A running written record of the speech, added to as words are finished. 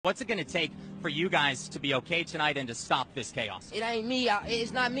What's it going to take for you guys to be okay tonight and to stop this chaos? It ain't me.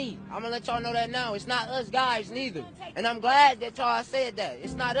 It's not me. I'm going to let y'all know that now. It's not us guys neither. And I'm glad that y'all said that.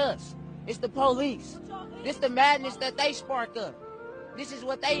 It's not us. It's the police. This the madness that they spark up. This is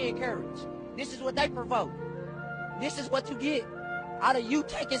what they encourage. This is what they provoke. This is what you get out of you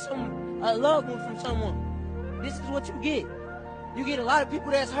taking a loved one from someone. This is what you get. You get a lot of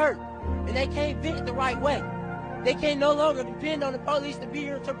people that's hurt, and they can't vent the right way. They can no longer depend on the police to be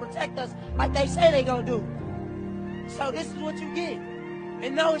here to protect us like they say they gonna do. So this is what you get.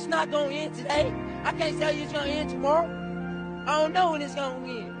 And no, it's not gonna end today. I can't tell you it's gonna end tomorrow. I don't know when it's gonna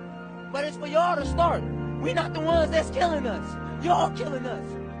end. But it's for y'all to start. We're not the ones that's killing us. Y'all killing us.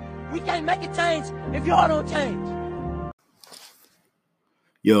 We can't make a change if y'all don't change.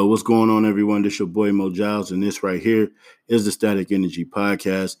 Yo, what's going on, everyone? This your boy Mo Giles, and this right here is the Static Energy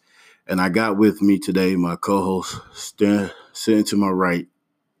Podcast. And I got with me today my co-host, sitting to my right,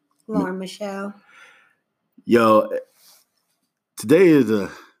 Lauren Michelle. Yo, today is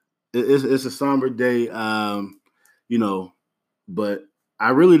it's a somber day, but I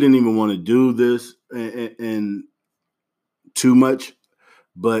really didn't even want to do this and too much.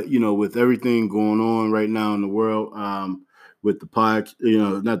 But, with everything going on right now in the world, with the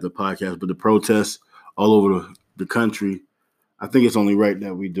not the podcast, but the protests all over the country, I think it's only right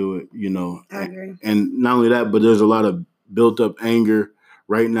that we do it, I agree. And not only that, but there's a lot of built up anger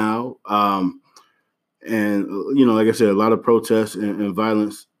right now. Like I said, a lot of protests and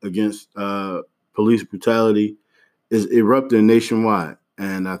violence against police brutality is erupting nationwide.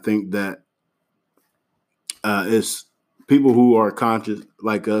 And I think that it's people who are conscious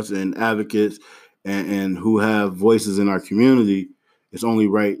like us and advocates and who have voices in our community. It's only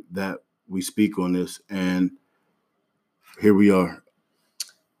right that we speak on this. And here we are.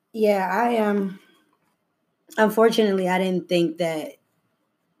 Yeah, unfortunately, I didn't think that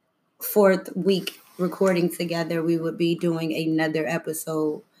fourth week recording together, we would be doing another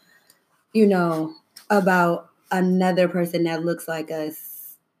episode, about another person that looks like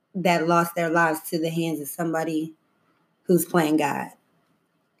us that lost their lives to the hands of somebody who's playing God,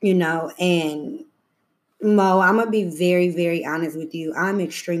 and Mo, I'm going to be very, very honest with you. I'm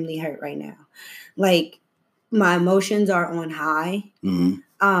extremely hurt right now. Like, my emotions are on high. Mm-hmm.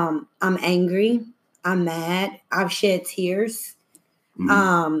 I'm angry. I'm mad. I've shed tears.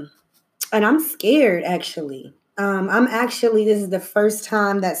 Mm-hmm. And I'm scared, actually. This is the first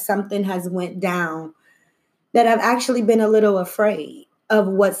time that something has went down that I've actually been a little afraid of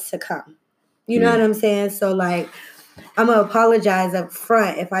what's to come. You know what I'm saying? So, I'm going to apologize up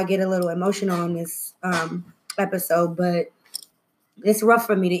front if I get a little emotional on this episode, but it's rough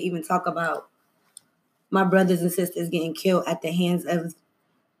for me to even talk about my brothers and sisters getting killed at the hands of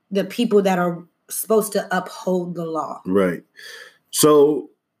the people that are supposed to uphold the law. Right.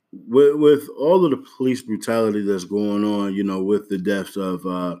 So with all of the police brutality that's going on, with the deaths of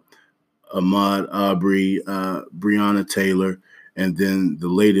Ahmaud Arbery, Breonna Taylor, and then the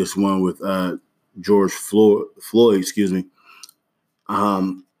latest one with George Floyd,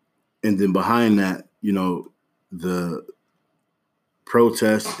 and then behind that, the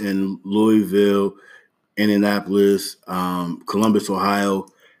protests in Louisville, Indianapolis, Columbus, Ohio,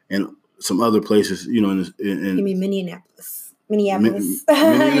 and some other places, You mean Minneapolis? Minneapolis.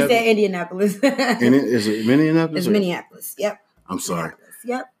 You said Indianapolis. Is it Minneapolis? It's Minneapolis. Yep. I'm sorry.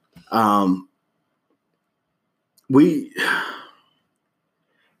 Yep.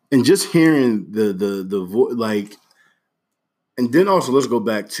 And just hearing the voice, and then also let's go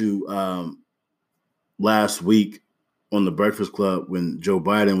back to last week on the Breakfast Club when Joe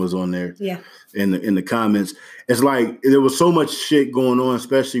Biden was on there. Yeah. In the comments, it's like there was so much shit going on,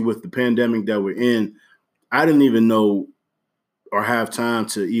 especially with the pandemic that we're in. I didn't even know or have time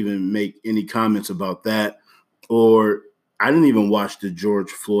to even make any comments about that, or I didn't even watch the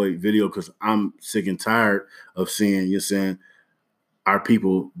George Floyd video because I'm sick and tired of seeing our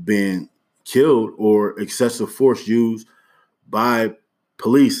people being killed or excessive force used by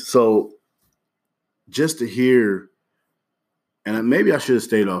police. So just to hear, and maybe I should have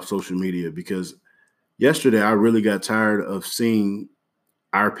stayed off social media because yesterday I really got tired of seeing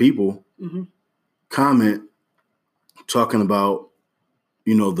our people comment talking about,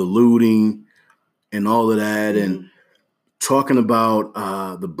 the looting and all of that and talking about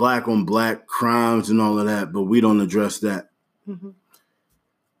the black on black crimes and all of that, but we don't address that. Mm-hmm.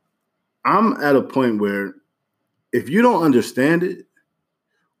 I'm at a point where if you don't understand it,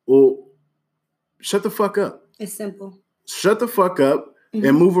 well, shut the fuck up. It's simple. Shut the fuck up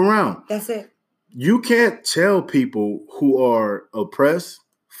and move around. That's it. You can't tell people who are oppressed,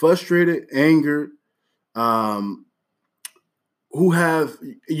 frustrated, angered, who have,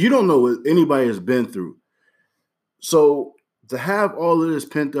 you don't know what anybody has been through. So to have all of this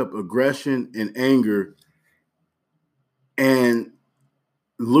pent up aggression and anger and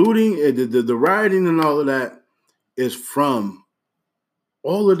looting, the rioting and all of that is from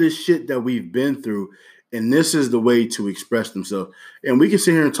all of this shit that we've been through. And this is the way to express themselves. And we can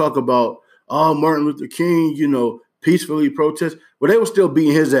sit here and talk about, oh, Martin Luther King, peacefully protest. Well, they were still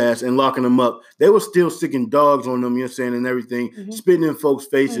beating his ass and locking him up. They were still sticking dogs on them, and everything, spitting in folks'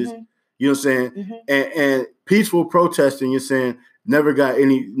 faces, and peaceful protesting, never got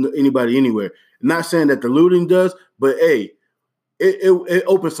anybody anywhere. Not saying that the looting does, but hey, it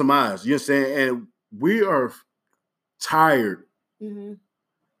opens some eyes, and we are tired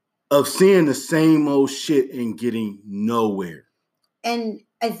of seeing the same old shit and getting nowhere. And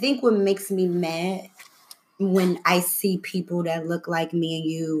I think what makes me mad when I see people that look like me and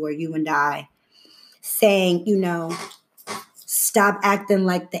you or you and I saying, stop acting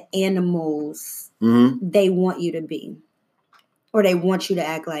like the animals they want you to be or they want you to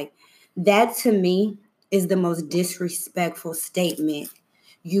act like. That to me is the most disrespectful statement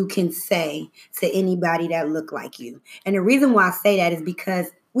you can say to anybody that look like you. And the reason why I say that is because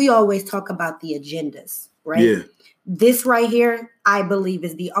we always talk about the agendas, right? Yeah. This right here, I believe,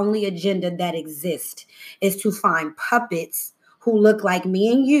 is the only agenda that exists, is to find puppets who look like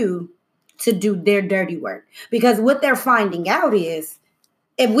me and you to do their dirty work. Because what they're finding out is,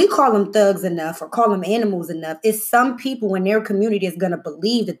 if we call them thugs enough or call them animals enough, it's some people in their community is going to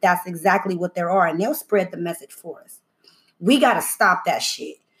believe that that's exactly what they are, and they'll spread the message for us. We got to stop that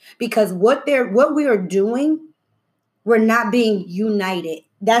shit, because what we are doing, we're not being united.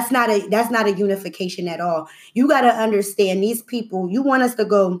 That's not a unification at all. You got to understand, these people, you want us to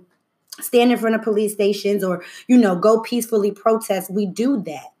go stand in front of police stations or, go peacefully protest. We do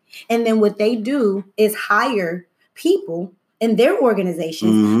that. And then what they do is hire people in their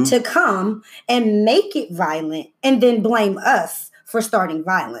organizations to come and make it violent and then blame us for starting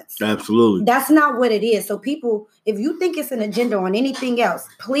violence. Absolutely. That's not what it is. So people, if you think it's an agenda on anything else,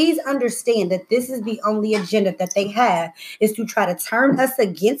 please understand that this is the only agenda that they have, is to try to turn us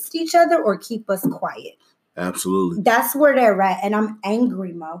against each other or keep us quiet. Absolutely. That's where they're at. And I'm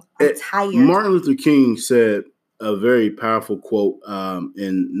angry, Mo. I'm tired. Martin Luther King said a very powerful quote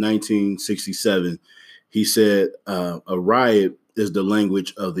in 1967. He said, a riot is the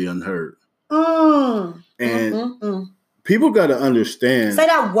language of the unheard. And people got to understand. Say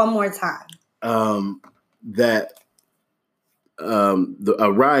that one more time. That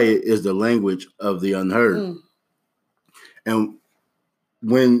a riot is the language of the unheard. And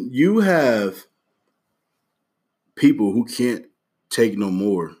when you have people who can't take no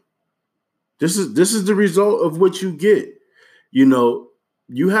more, this is the result of what you get.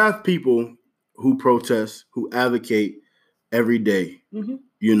 You have people who protest, who advocate every day,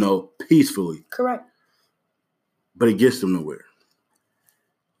 peacefully. Correct. But it gets them nowhere.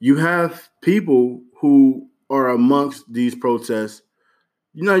 You have people who are amongst these protests.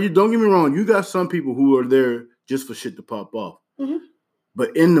 You don't get me wrong. You got some people who are there just for shit to pop off.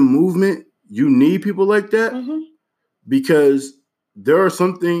 But in the movement, you need people like that because there are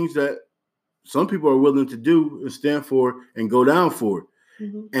some things that some people are willing to do and stand for and go down for.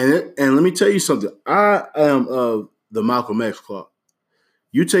 And let me tell you something. I am of the Malcolm X Club.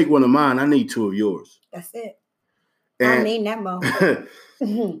 You take one of mine, I need two of yours. That's it. And, I mean that, Mo.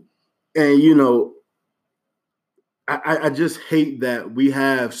 And, I just hate that we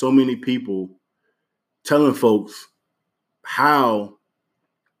have so many people telling folks how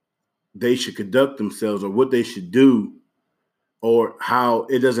they should conduct themselves or what they should do or how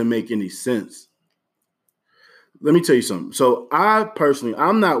it doesn't make any sense. Let me tell you something. So I personally,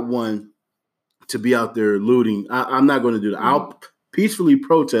 I'm not one to be out there looting. I'm not going to do that. I'll peacefully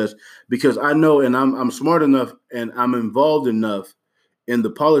protest because I know, and I'm smart enough and I'm involved enough in the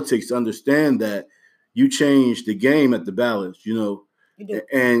politics to understand that you change the game at the ballots, You do.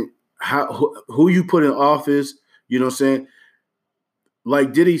 and who you put in office, what I'm saying?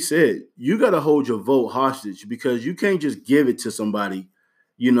 Like Diddy said, you got to hold your vote hostage because you can't just give it to somebody,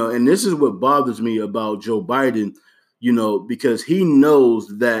 and this is what bothers me about Joe Biden, because he knows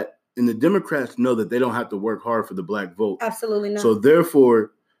that, and the Democrats know that they don't have to work hard for the black vote. Absolutely not. So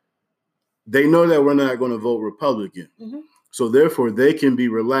therefore, they know that we're not going to vote Republican. So therefore, they can be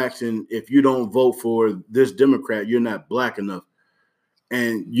relaxed. And if you don't vote for this Democrat, you're not black enough.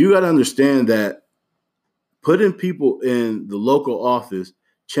 And you got to understand that putting people in the local office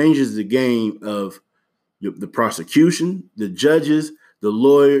changes the game of the prosecution, the judges, the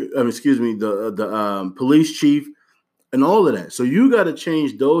lawyer, the police chief, and all of that. So you got to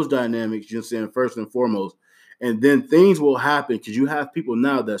change those dynamics, first and foremost. And then things will happen because you have people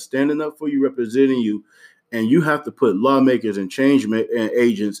now that's standing up for you, representing you, and you have to put lawmakers and change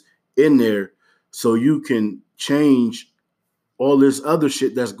agents in there so you can change all this other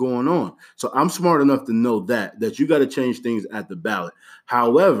shit that's going on. So I'm smart enough to know that you got to change things at the ballot.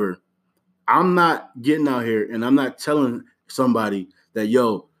 However, I'm not getting out here and I'm not telling somebody that,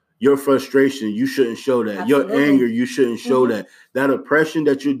 yo, your frustration, you shouldn't show that. Absolutely. Your anger, you shouldn't show that. That oppression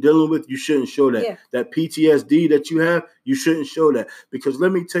that you're dealing with, you shouldn't show that. Yeah. That PTSD that you have, you shouldn't show that. Because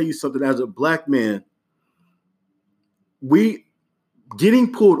let me tell you something, as a black man, we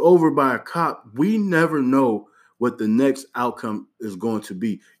getting pulled over by a cop, we never know what the next outcome is going to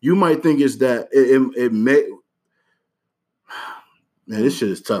be. You might think it's that it may. Man, this shit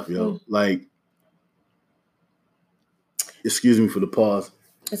is tough, yo. Like, excuse me for the pause.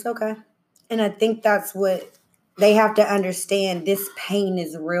 It's okay. And I think that's what they have to understand. This pain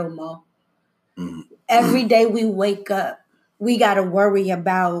is real, Mo. Every day we wake up, we got to worry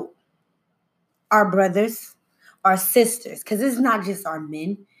about our brothers, our sisters, because it's not just our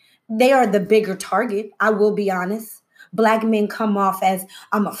men. They are the bigger target. I will be honest. Black men come off as,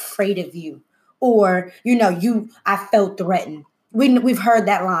 I'm afraid of you. Or, I felt threatened. We've heard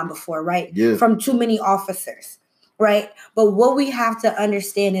that line before, right? Yeah. From too many officers, right? But what we have to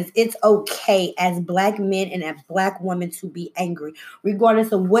understand is it's okay as Black men and as Black women to be angry,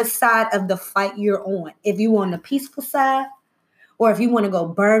 regardless of what side of the fight you're on. If you're on the peaceful side or if you want to go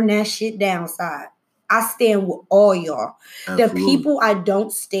burn that shit down side. I stand with all y'all. Absolutely. The people I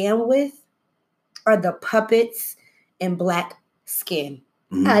don't stand with are the puppets in black skin.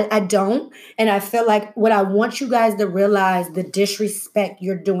 I don't. And I feel like what I want you guys to realize, the disrespect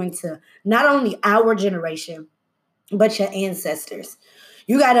you're doing to not only our generation, but your ancestors.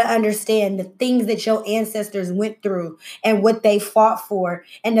 You got to understand the things that your ancestors went through and what they fought for.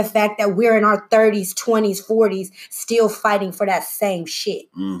 And the fact that we're in our 30s, 20s, 40s, still fighting for that same shit.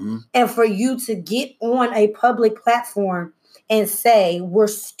 And for you to get on a public platform and say we're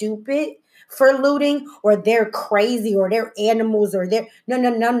stupid for looting, or they're crazy, or they're animals, or they're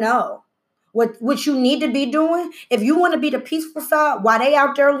no. What you need to be doing, if you want to be the peaceful side while they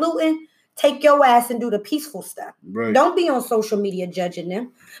out there looting, take your ass and do the peaceful stuff. Right. Don't be on social media judging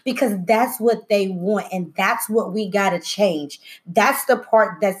them, because that's what they want. And that's what we got to change. That's the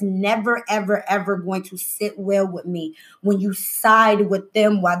part that's never, ever, ever going to sit well with me, when you side with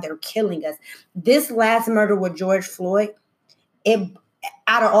them while they're killing us. This last murder with George Floyd,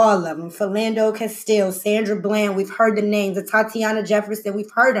 out of all of them, Philando Castile, Sandra Bland, we've heard the names of Tatiana Jefferson, we've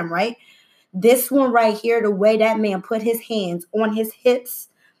heard them, right? This one right here, the way that man put his hands on his hips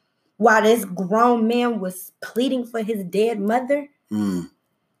while this grown man was pleading for his dead mother.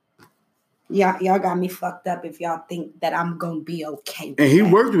 Y'all got me fucked up if y'all think that I'm going to be okay with And he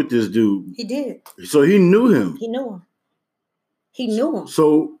that. worked with this dude. He did. So he knew him. He knew him.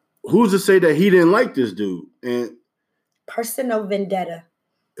 So who's to say that he didn't like this dude? And personal vendetta.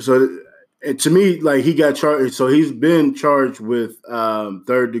 So to me, like, he got charged. So he's been charged with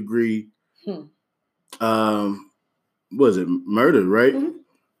third degree. Was it murder, right?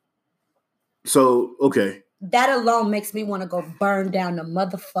 So, okay. That alone makes me want to go burn down the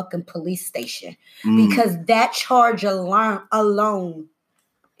motherfucking police station, because that charge alone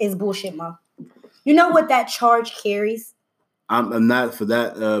is bullshit, Mo. You know what that charge carries? I'm not for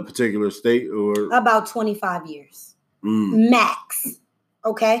that particular state, or about 25 years max.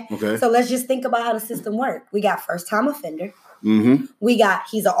 Okay. So let's just think about how the system works. We got first time offender. We got,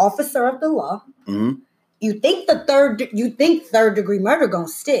 he's an officer of the law. You think third degree murder gonna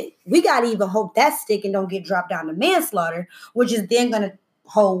stick. We gotta even hope that stick and don't get dropped down to manslaughter, which is then gonna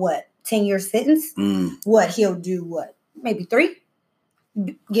hold 10-year sentence. He'll do maybe 3,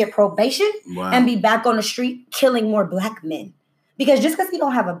 get probation, and be back on the street killing more black men. Because just because he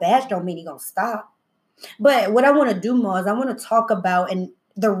don't have a badge don't mean he gonna stop. But what I want to do more is I want to talk about and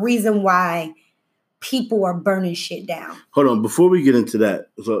the reason why people are burning shit down. Hold on, before we get into that,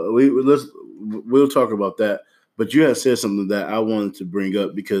 so we'll talk about that. But you had said something that I wanted to bring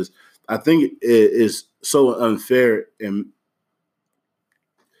up, because I think it is so unfair and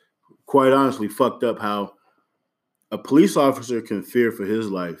quite honestly fucked up how a police officer can fear for his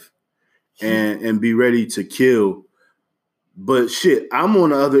life and be ready to kill. But shit, I'm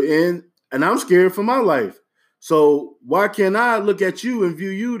on the other end and I'm scared for my life. So why can't I look at you and view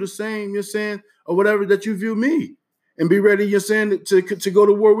you the same, you're saying, or whatever, that you view me, and be ready, you're saying, to go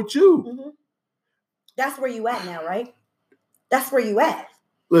to war with you? That's where you at now, right? That's where you at.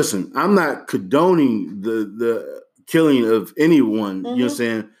 Listen, I'm not condoning the killing of anyone, you know what I'm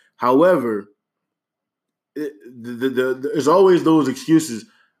saying? However, there's always those excuses.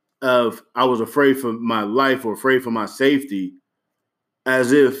 of I was afraid for my life or afraid for my safety,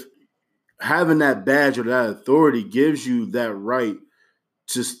 as if having that badge or that authority gives you that right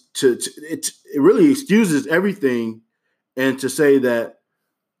to it really excuses everything, and to say that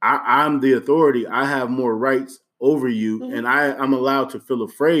I'm the authority, I have more rights over you, and I'm allowed to feel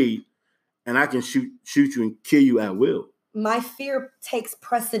afraid, and I can shoot you and kill you at will. My fear takes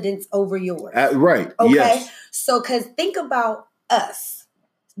precedence over yours. Right. Okay. Yes. So, because think about us.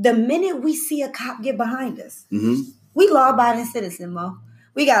 The minute we see a cop get behind us, we law-abiding citizen, Mo.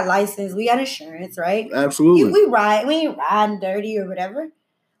 We got license, we got insurance, right? Absolutely. We ain't riding dirty or whatever.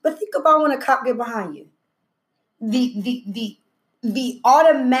 But think about when a cop get behind you. The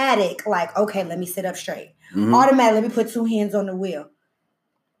automatic, like, okay, let me sit up straight. Automatic, let me put 2 hands on the wheel.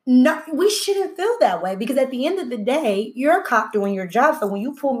 No, we shouldn't feel that way, because at the end of the day, you're a cop doing your job. So when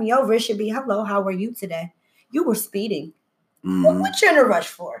you pull me over, it should be, hello, how are you today? You were speeding. What you in a rush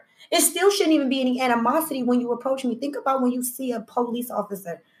for? It still shouldn't even be any animosity when you approach me. Think about when you see a police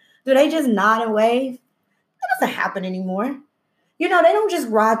officer. Do they just nod and wave? That doesn't happen anymore. You know, they don't just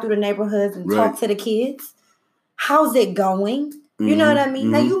ride through the neighborhoods and talk to the kids. How's it going? You know what I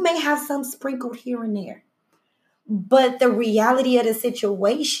mean? Now, you may have some sprinkled here and there. But the reality of the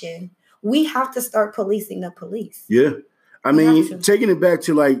situation, we have to start policing the police. Yeah. I mean, taking it back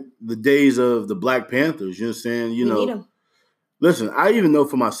to like the days of the Black Panthers, you know what I'm saying? You know, listen, I even know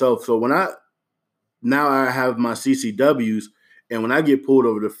for myself. So when I have my CCWs, and when I get pulled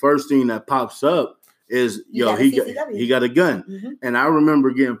over, the first thing that pops up is, he got a gun. And I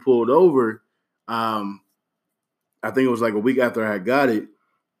remember getting pulled over. I think it was like a week after I had got it.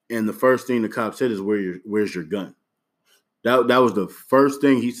 And the first thing the cop said is, where's your gun? That was the first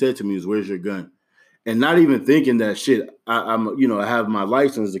thing he said to me, is, where's your gun? And not even thinking that shit, I have my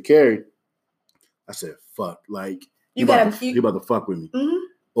license to carry. I said, fuck, like, he about to fuck with me.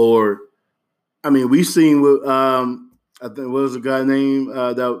 Or, I mean, we seen with, I think, what was the guy named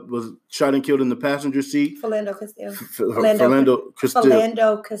that was shot and killed in the passenger seat? Philando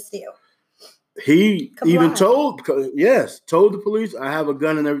Castile. He even told the police, I have a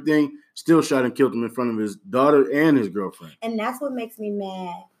gun and everything, still shot and killed him in front of his daughter and his girlfriend. And that's what makes me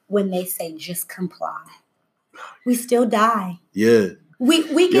mad when they say just comply. We still die. Yeah. We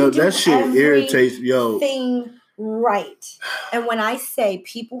can do that shit irritates thing right. And when I say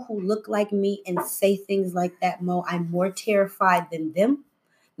people who look like me and say things like that, Mo, I'm more terrified than them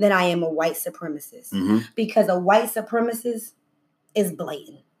than I am a white supremacist. Because a white supremacist is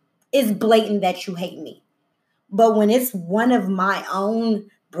blatant. It's blatant that you hate me. But when it's one of my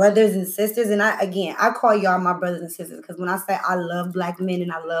own brothers and sisters, and I call y'all my brothers and sisters, because when I say I love Black men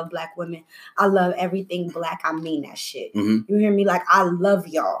and I love Black women, I love everything Black, I mean that shit. You hear me? Like, I love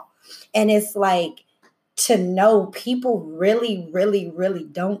y'all. And it's like, to know people really, really, really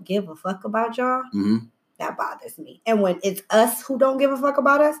don't give a fuck about y'all, that bothers me. And when it's us who don't give a fuck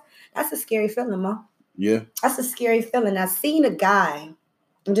about us, that's a scary feeling, Mo. Yeah. That's a scary feeling. I seen a guy,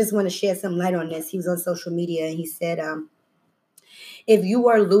 I just want to shed some light on this. He was on social media and he said, if you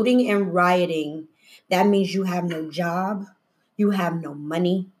are looting and rioting, that means you have no job, you have no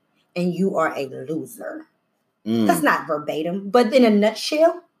money, and you are a loser. That's not verbatim, but in a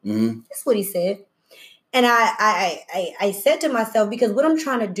nutshell, that's what he said. And I said to myself, because what I'm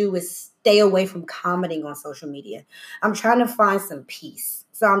trying to do is stay away from commenting on social media. I'm trying to find some peace.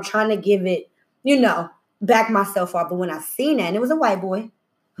 So I'm trying to give it, back myself up. But when I seen that, and it was a white boy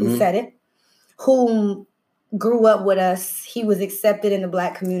who said it, who grew up with us, he was accepted in the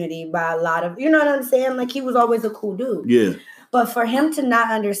Black community by a lot of, you know what I'm saying? Like, he was always a cool dude. Yeah. But for him to not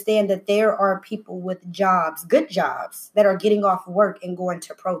understand that there are people with jobs, good jobs, that are getting off work and going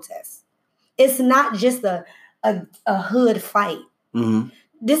to protest. It's not just a hood fight.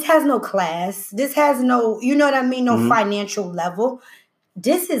 This has no class. This has no, you know what I mean? No financial level.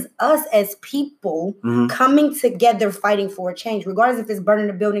 This is us as people coming together, fighting for a change, regardless if it's burning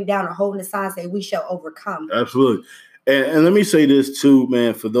the building down or holding a sign saying we shall overcome. Absolutely. And let me say this too,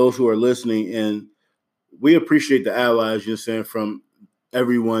 man, for those who are listening, and we appreciate the allies, you're saying, from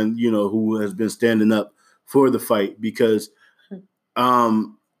everyone, who has been standing up for the fight, because,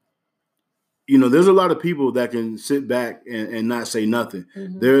 there's a lot of people that can sit back and not say nothing.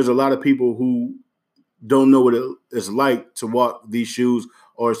 There's a lot of people who don't know what it's like to walk these shoes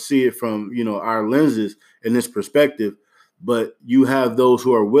or see it from, our lenses in this perspective. But you have those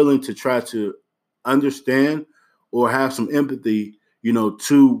who are willing to try to understand or have some empathy,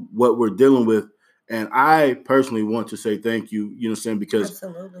 to what we're dealing with. And I personally want to say thank you, because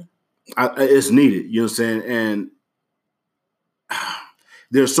absolutely, it's needed, and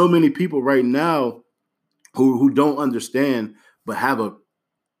there's so many people right now who don't understand, but have a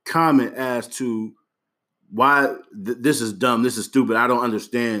comment as to why this is dumb, this is stupid, I don't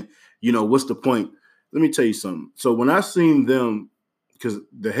understand, what's the point? Let me tell you something. So when I seen them, because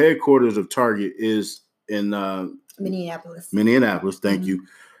the headquarters of Target is in Minneapolis. Thank you.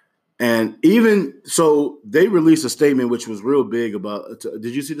 And even so, they released a statement which was real big about.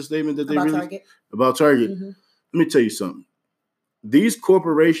 Did you see the statement that they released Target? About Target? Mm-hmm. Let me tell you something. These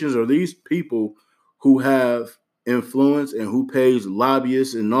corporations or these people who have influence and who pays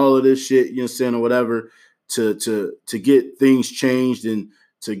lobbyists and all of this shit, or whatever, to get things changed and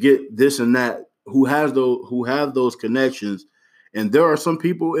to get this and that, who have those connections, and there are some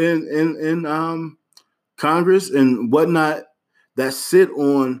people in Congress and whatnot that sit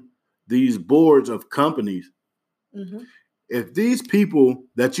on these boards of companies. Mm-hmm. If these people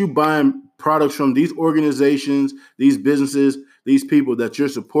that you buying products from, these organizations, these businesses, these people that you're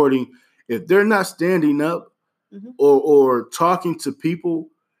supporting, if they're not standing up mm-hmm. or talking to people,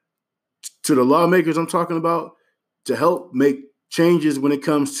 to the lawmakers I'm talking about, to help make changes when it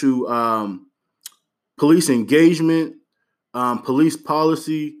comes to police engagement, police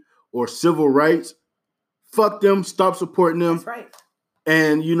policy, or civil rights, fuck them, stop supporting them. That's right.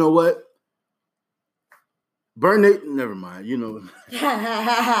 And you know what? Burn it. Never mind. Y'all know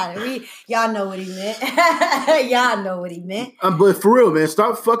what he meant. Y'all know what he meant. But for real, man,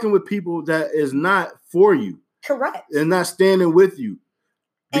 stop fucking with people that is not for you. Correct. And not standing with you.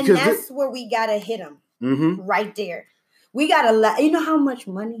 And that's where we gotta hit them. Mm-hmm. Right there. We gotta you know how much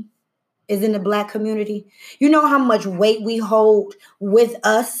money is in the Black community? You know how much weight we hold with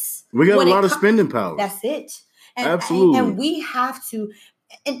us? We got a lot of spending power. That's it. Absolutely. And we have to,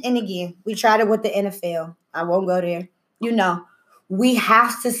 and again, we tried it with the NFL. I won't go there. We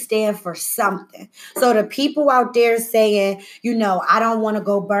have to stand for something. So the people out there saying, I don't want to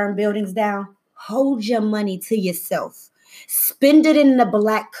go burn buildings down, hold your money to yourself. Spend it in the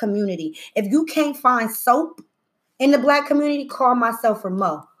Black community. If you can't find soap in the Black community, call myself or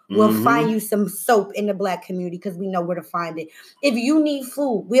Mo. We'll mm-hmm. find you some soap in the Black community because we know where to find it. If you need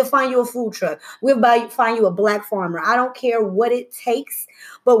food, we'll find you a food truck. We'll find you a Black farmer. I don't care what it takes,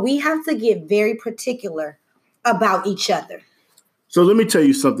 but we have to get very particular about each other. So let me tell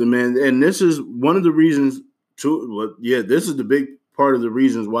you something, man. And this is one of the reasons this is the big part of the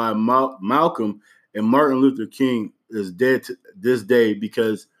reasons why Malcolm and Martin Luther King is dead to this day,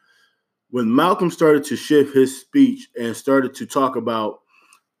 because when Malcolm started to shift his speech and started to talk about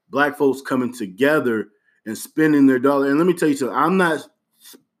Black folks coming together and spending their dollar. And let me tell you something, I'm not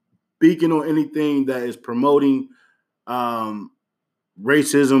speaking on anything that is promoting racism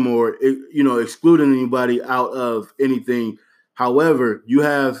or, excluding anybody out of anything. However, you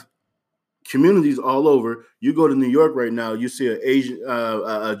have communities all over. You go to New York right now, you see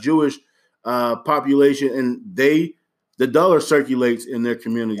a Jewish population, and the dollar circulates in their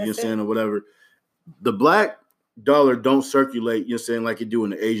community, or whatever. The Black dollar don't circulate, like you do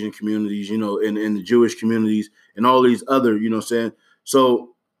in the Asian communities, in the Jewish communities and all these other,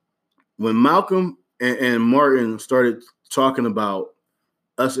 So when Malcolm and Martin started talking about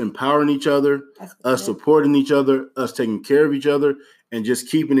us empowering each other, us supporting each other, us taking care of each other, and just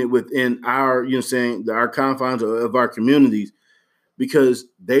keeping it within our, our confines of our communities, because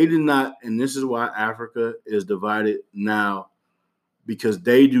they did not, and this is why Africa is divided now, because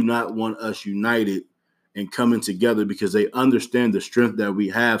they do not want us united and coming together, because they understand the strength that we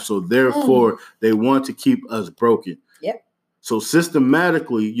have. So therefore, they want to keep us broken. Yep. So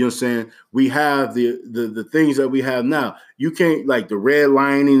systematically, we have the things that we have now. You can't, like the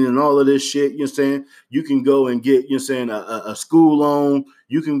redlining and all of this shit, you can go and get, a school loan.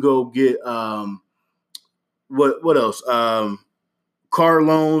 You can go get, what else? Car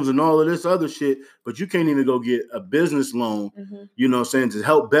loans and all of this other shit, but you can't even go get a business loan, to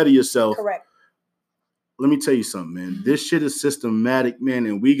help better yourself. Correct. Let me tell you something, man. This shit is systematic, man,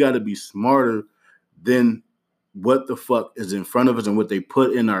 and we got to be smarter than what the fuck is in front of us and what they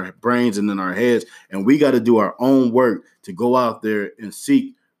put in our brains and in our heads. And we got to do our own work to go out there and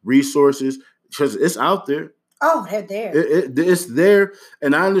seek resources, because it's out there. Oh, they're there. It's there.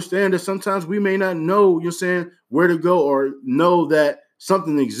 And I understand that sometimes we may not know, where to go or know that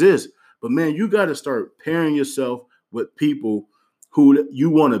something exists. But, man, you got to start pairing yourself with people who you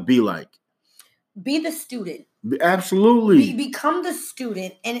want to be like. Be the student. Absolutely. Become the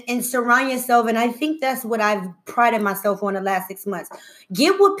student and surround yourself. And I think that's what I've prided myself on the last 6 months.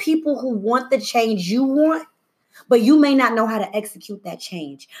 Get with people who want the change you want, but you may not know how to execute that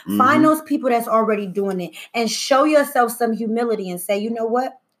change. Mm-hmm. Find those people that's already doing it and show yourself some humility and say, you know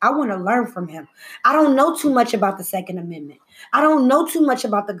what? I want to learn from him. I don't know too much about the Second Amendment. I don't know too much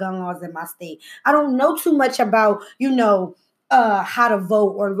about the gun laws in my state. I don't know too much about, how to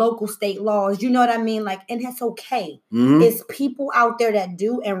vote or local state laws. You know what I mean? Like, and that's okay. Mhm. It's people out there that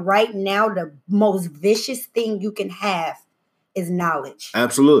do. And right now, the most vicious thing you can have is knowledge.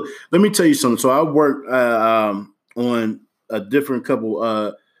 Absolutely. Let me tell you something. So I worked on a different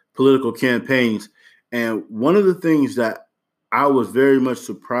couple political campaigns, and one of the things that I was very much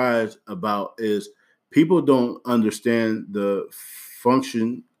surprised about is people don't understand the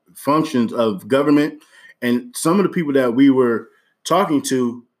functions of government. And some of the people that we were talking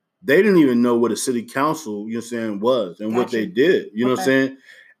to, they didn't even know what a city council, you know what I'm saying, was and what they did. You know what I'm saying?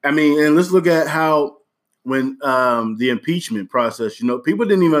 I mean, and let's look at how when the impeachment process, you know, people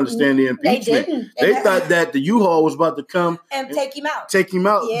didn't even understand the impeachment. They didn't. They thought that the U-Haul was about to come and take him out.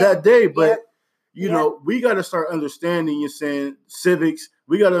 That day. But, you know, we got to start understanding, you're saying, civics.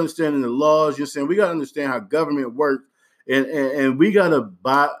 We got to understand the laws. You're saying we got to understand how government works. And we got to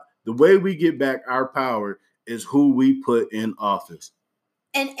buy the way we get back our power is who we put in office.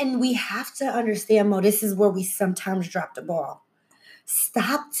 And we have to understand, Mo, this is where we sometimes drop the ball.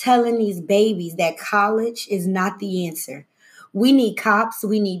 Stop telling these babies that college is not the answer. We need cops,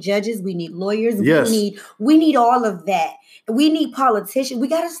 we need judges, we need lawyers, we need all of that. We need politicians. We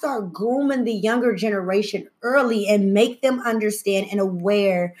got to start grooming the younger generation early and make them understand and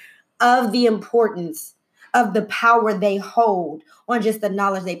aware of the importance of the power they hold on just the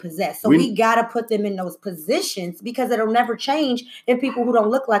knowledge they possess. So we got to put them in those positions because it'll never change if people who don't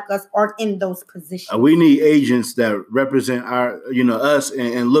look like us aren't in those positions. We need agents that represent our, you know, us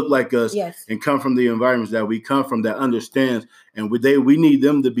and look like us and come from the environments that we come from that understands. And we need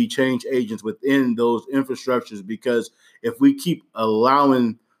them to be change agents within those infrastructures, because if we keep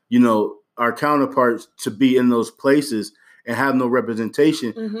allowing, you know, our counterparts to be in those places and have no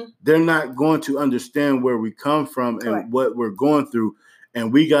representation, they're not going to understand where we come from and what we're going through.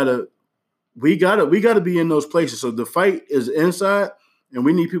 And we gotta be in those places. So the fight is inside, and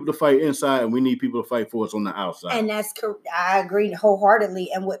we need people to fight inside, and we need people to fight for us on the outside. And that's correct. I agree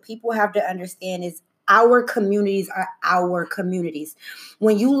wholeheartedly. And what people have to understand is our communities are our communities.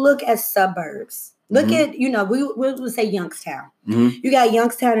 When you look at suburbs, look at, you know, we would say Youngstown. You got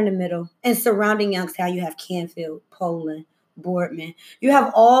Youngstown in the middle, and surrounding Youngstown, you have Canfield, Poland, Boardman. You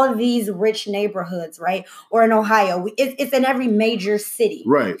have all these rich neighborhoods, right? Or in Ohio, it's in every major city.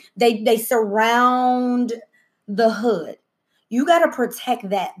 Right. They surround the hood. You got to protect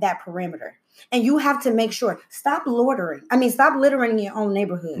that perimeter. And you have to make sure, stop littering in your own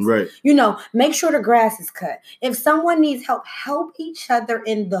neighborhoods. Right. You know, make sure the grass is cut. If someone needs help each other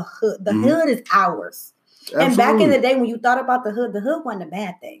in the hood. The hood is ours. Absolutely. And back in the day when you thought about the hood wasn't a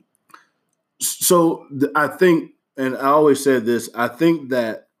bad thing. So I think, and I always said this, I think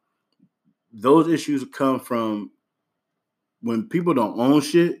that those issues come from when people don't own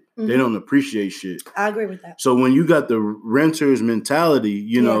shit, they don't appreciate shit. I agree with that. So when you got the renter's mentality,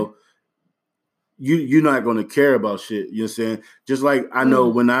 you know, you're not going to care about shit. You know what I'm saying? Just like I know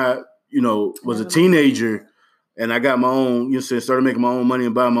when I, you know, was a teenager and I got my own, you know what I'm saying, started making my own money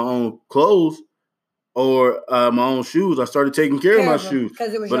and buying my own clothes or my own shoes, I started taking care of my shoes.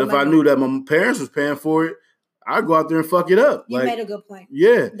 But if I knew that my parents was paying for it, I'd go out there and fuck it up. You made a good point.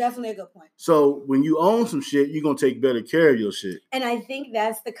 Yeah. Definitely a good point. So when you own some shit, you're going to take better care of your shit. And I think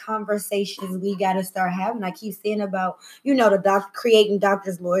that's the conversations we got to start having. I keep saying about, you know, creating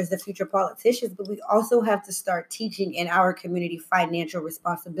doctors, lawyers, the future politicians, but we also have to start teaching in our community financial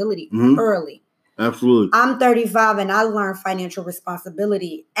responsibility early. Absolutely. I'm 35 and I learned financial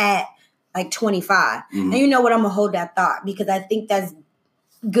responsibility at like 25. And you know what? I'm going to hold that thought because I think that's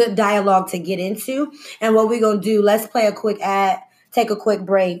good dialogue to get into. And what we're going to do, let's play a quick ad, take a quick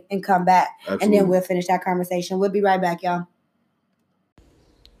break, and come back. Absolutely. And then we'll finish that conversation. We'll be right back, y'all.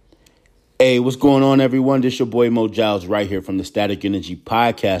 Hey, what's going on, everyone? This your boy Mo Giles right here from the Static Energy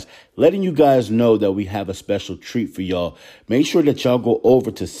Podcast, letting you guys know that we have a special treat for y'all. Make sure that y'all go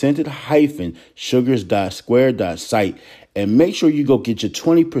over to scented-sugars.square.site and make sure you go get your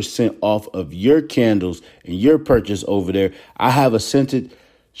 20% off of your candles and your purchase over there. I have a scented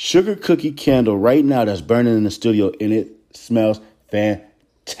sugar cookie candle right now that's burning in the studio, and it smells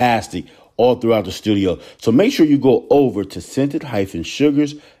fantastic all throughout the studio. So make sure you go over to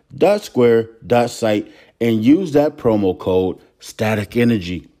scented-sugars.square.site and use that promo code Static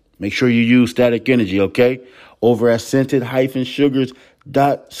Energy. Make sure you use Static Energy, okay? Over at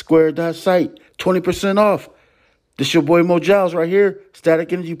scented-sugars.square.site. 20% off. This your boy Mo Giles right here,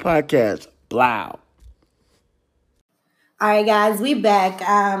 Static Energy Podcast. Blow. All right, guys, we back.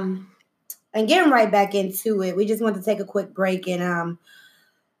 And getting right back into it. We just want to take a quick break and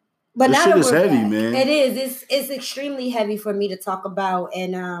but this now shit that is we're heavy, back, man. It is. It's extremely heavy for me to talk about.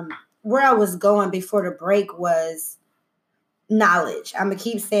 And where I was going before the break was knowledge. I'm gonna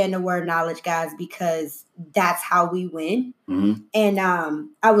keep saying the word knowledge, guys, because that's how we win. Mm-hmm. And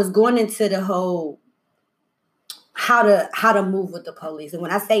I was going into the whole how to move with the police. And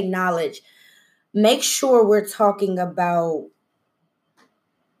when I say knowledge, make sure we're talking about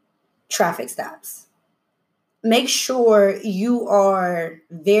traffic stops. Make sure you are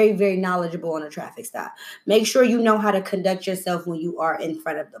very, very knowledgeable on a traffic stop. Make sure you know how to conduct yourself when you are in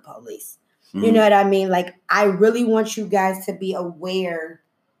front of the police. Mm-hmm. You know what I mean? Like, I really want you guys to be aware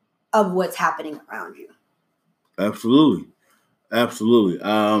of what's happening around you. Absolutely.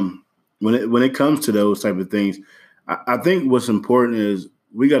 When it comes to those type of things, I think what's important is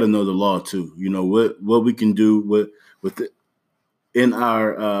we got to know the law too. You know what we can do with the, in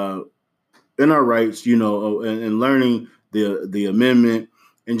our rights. You know, and learning the amendment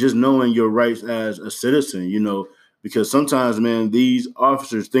and just knowing your rights as a citizen. You know, because sometimes, man, these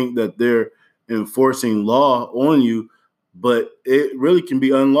officers think that they're enforcing law on you, but it really can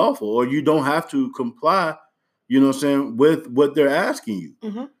be unlawful, or you don't have to comply. You know what I'm saying, with what they're asking you.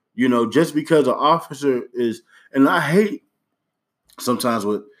 Mm-hmm. You know, just because an officer is, and I hate sometimes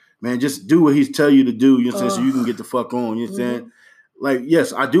what, man, just do what he's tell you to do, you know what I'm saying, so you can get the fuck on, you know what I'm saying? Like,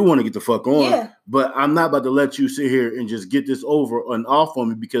 yes, I do want to get the fuck on, but I'm not about to let you sit here and just get this over and off on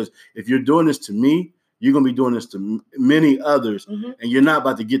me, because if you're doing this to me, you're going to be doing this to many others, and you're not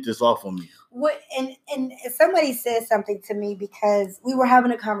about to get this off on me. What, and somebody said something to me, because we were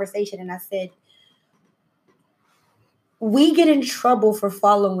having a conversation and I said, we get in trouble for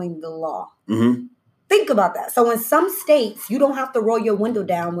following the law. Mm-hmm. Think about that. So in some states, you don't have to roll your window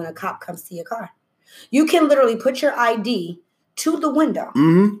down when a cop comes to your car. You can literally put your ID to the window,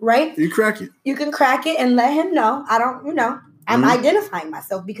 right? You crack it. You can crack it and let him know. I'm identifying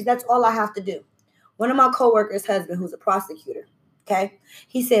myself, because that's all I have to do. One of my coworkers' husband, who's a prosecutor, okay,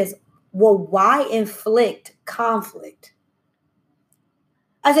 he says, well, why inflict conflict?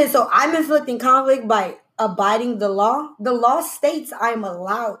 I said, so I'm inflicting conflict by abiding the law. The law states I'm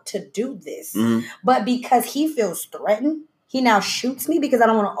allowed to do this, but because he feels threatened, he now shoots me because I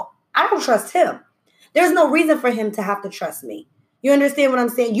don't trust him. There's no reason for him to have to trust me. You understand what I'm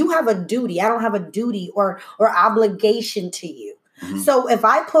saying? You have a duty. I don't have a duty or obligation to you. So if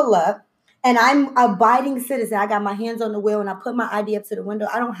I pull up and I'm abiding citizen, I got my hands on the wheel and I put my ID up to the window,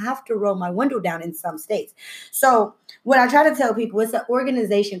 I don't have to roll my window down in some states. So what I try to tell people, it's an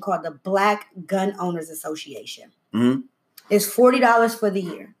organization called the Black Gun Owners Association. It's $40 for the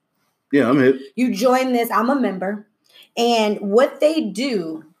year. Yeah, I'm hip. You join this, I'm a member. And what they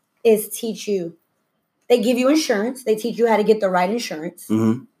do is teach you, they give you insurance. They teach you how to get the right insurance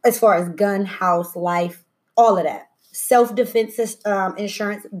as far as gun, house, life, all of that. Self-defense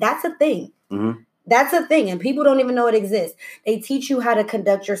insurance, that's a thing. That's a thing, and people don't even know it exists. They teach you how to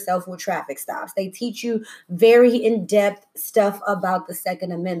conduct yourself with traffic stops. They teach you very in-depth stuff about the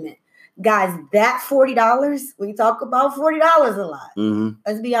Second Amendment. Guys, that $40, we talk about $40 a lot.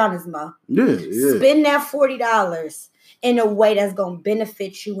 Let's be honest, Ma. Yeah. Spend that $40 in a way that's going to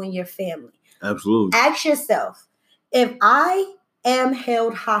benefit you and your family. Absolutely. Ask yourself, if I am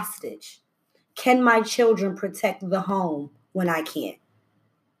held hostage, can my children protect the home when I can't?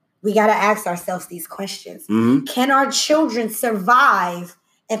 We got to ask ourselves these questions. Can our children survive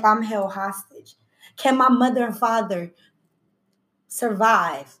if I'm held hostage? Can my mother and father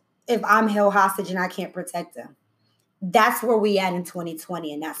survive if I'm held hostage and I can't protect them? That's where we at in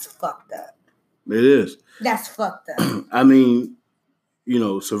 2020, and that's fucked up. It is. That's fucked up. I mean, you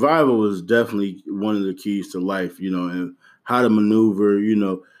know, survival is definitely one of the keys to life, you know, and how to maneuver, you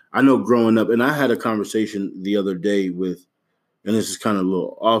know. I know growing up, and I had a conversation the other day with, and this is kind of a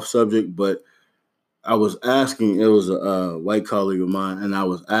little off subject, but I was asking, it was a white colleague of mine, and I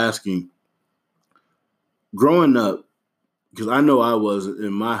was asking, growing up, because I know I was,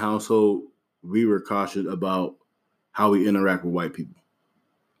 in my household, we were cautious about how we interact with white people.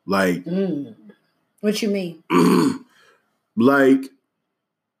 Like, what you mean? Like,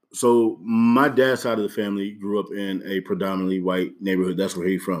 so my dad's side of the family grew up in a predominantly white neighborhood. That's where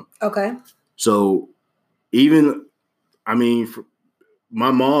he's from. Okay. So even, I mean,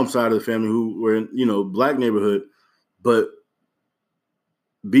 my mom's side of the family who were in, you know, black neighborhood, but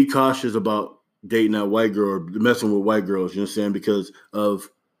be cautious about dating that white girl or messing with white girls, you know what I'm saying? Because of,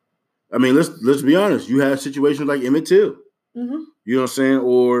 I mean, let's be honest. You have situations like Emmett Till, you know what I'm saying?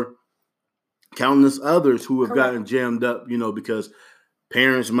 Or countless others who have gotten jammed up, you know, because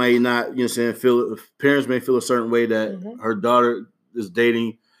parents might not, you know what I'm saying, parents may feel a certain way that her daughter is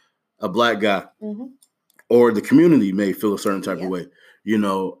dating a black guy, or the community may feel a certain type of way, you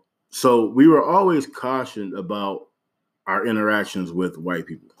know. So we were always cautioned about our interactions with white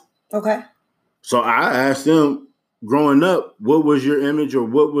people. Okay. So I asked them, growing up, what was your image or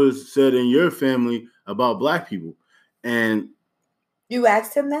what was said in your family about Black people? And you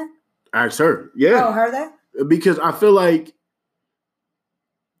asked him that? I asked her. Yeah. Oh, her that? Because I feel like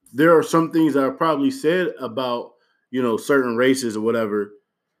there are some things that are probably said about, certain races or whatever,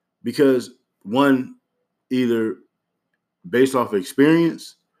 because one, either based off of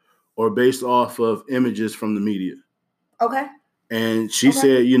experience or based off of images from the media. Okay. And she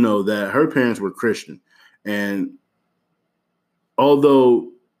said, that her parents were Christian. And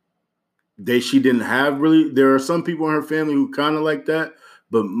although she didn't have really, there are some people in her family who kind of like that,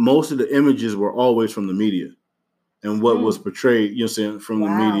 but most of the images were always from the media and what was portrayed, from the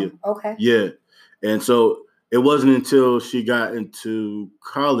media. Okay. Yeah. And so it wasn't until she got into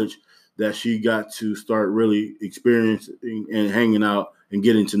college that she got to start really experiencing and hanging out and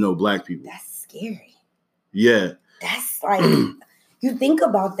getting to know Black people. That's scary. Yeah. That's like, you think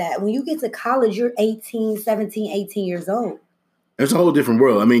about that. When you get to college, you're 17, 18 years old. It's a whole different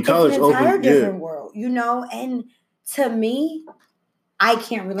world. I mean, college it's an entire opened, different world, and to me, I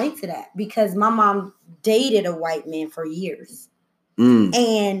can't relate to that because my mom dated a white man for years.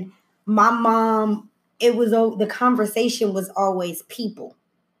 And my mom, the conversation was always people.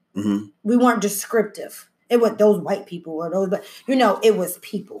 Mm-hmm. We weren't descriptive. It was those white people or those, but it was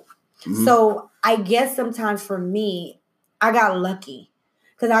people. Mm-hmm. So I guess sometimes for me, I got lucky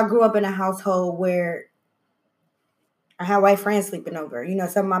because I grew up in a household where I had white friends sleeping over.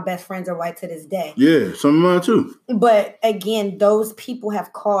 Some of my best friends are white to this day. Yeah, some of mine too. But again, those people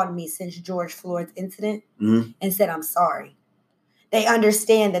have called me since George Floyd's incident and said, I'm sorry. They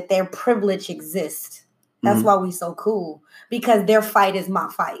understand that their privilege exists. That's why we so cool, because their fight is my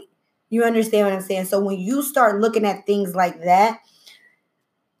fight. You understand what I'm saying? So when you start looking at things like that,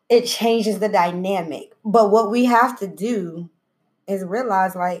 it changes the dynamic. But what we have to do is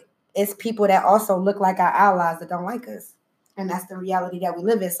realize, like, it's people that also look like our allies that don't like us. And that's the reality that we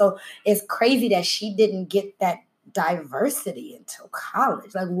live in. So it's crazy that she didn't get that diversity until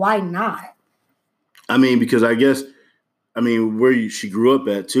college. Like, why not? I mean, because where she grew up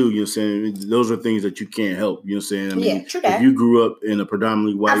at too, saying? Those are things that you can't help, saying? Yeah, true that. If you grew up in a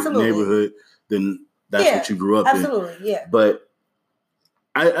predominantly white neighborhood, then that's what you grew up in. Absolutely, yeah. But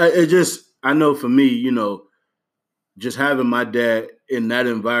I know for me, just having my dad in that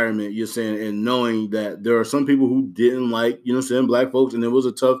environment, and knowing that there are some people who didn't like, Black folks, and it was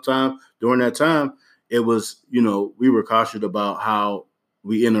a tough time during that time. It was, we were cautious about how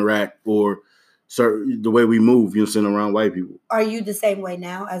we interact or the way we move, around white people. Are you the same way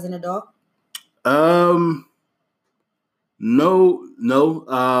now as an adult? No.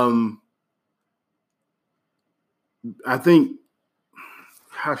 I think,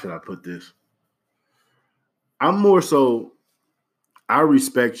 how should I put this? I'm more so, I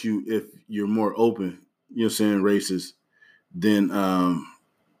respect you if you're more open, racist than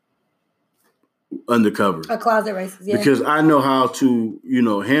undercover. A closet racist, yeah. Because I know how to,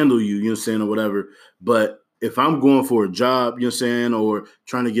 handle you, or whatever. But if I'm going for a job, or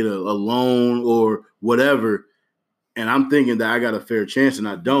trying to get a loan or whatever, and I'm thinking that I got a fair chance and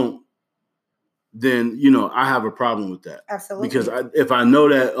I don't, then, I have a problem with that. Absolutely. Because if I know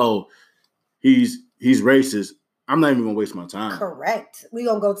that, he's racist, I'm not even going to waste my time. Correct. We're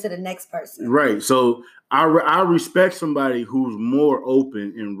going to go to the next person. Right. So I respect somebody who's more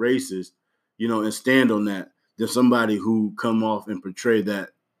open and racist, and stand on that than somebody who come off and portray that,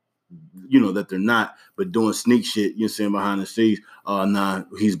 that they're not, but doing sneak shit, behind the scenes. Nah,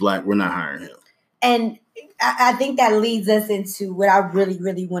 he's Black. We're not hiring him. And I think that leads us into what I really,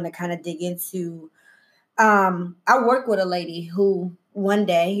 really want to kind of dig into. I work with a lady who one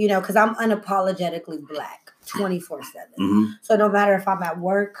day, because I'm unapologetically Black 24/7. Mm-hmm. So no matter if I'm at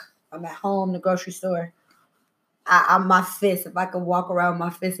work, I'm at home, the grocery store, I'm my fist. If I could walk around with my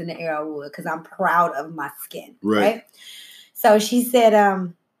fist in the air, I would, because I'm proud of my skin. Right? So she said,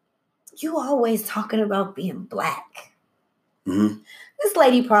 you always talking about being Black. Mm-hmm. This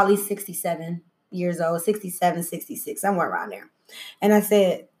lady probably 67 years old, 67, 66, somewhere around there. And I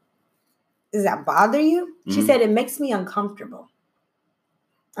said, does that bother you? Mm-hmm. She said, it makes me uncomfortable.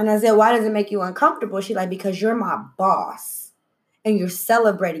 And I said, why does it make you uncomfortable? She's like, because you're my boss and you're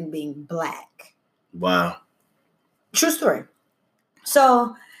celebrating being Black. Wow. True story.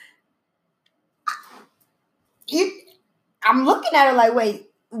 So I'm looking at her like, wait,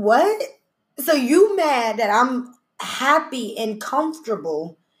 what? So you mad that I'm happy and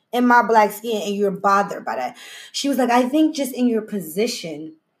comfortable in my Black skin and you're bothered by that? She was like, I think just in your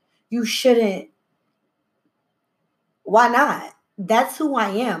position, you shouldn't. Why not? That's who I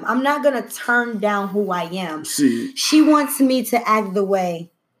am. I'm not going to turn down who I am. See. She wants me to act the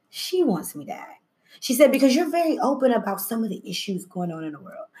way she wants me to act. She said, because you're very open about some of the issues going on in the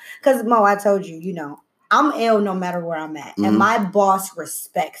world. Because, Mo, I told you, you know, I'm ill no matter where I'm at. And my boss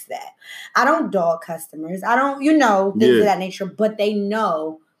respects that. I don't dog customers. I don't, you know, things of that nature. But they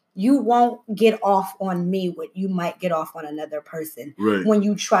know you won't get off on me what you might get off on another person when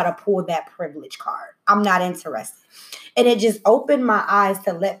you try to pull that privilege card. I'm not interested. And it just opened my eyes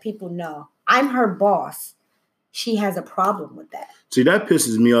to let people know I'm her boss. She has a problem with that. See, that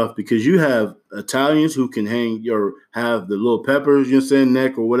pisses me off because you have Italians who can hang or have the little peppers, you know what I'm saying,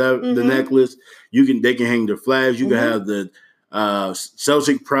 neck or whatever, the necklace. They can hang their flags. You can have the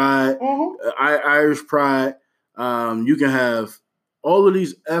Celtic pride, Irish pride. You can have all of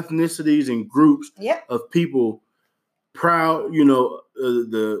these ethnicities and groups of people proud, you know,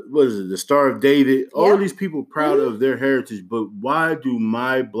 the Star of David, all of these people proud of their heritage, but why do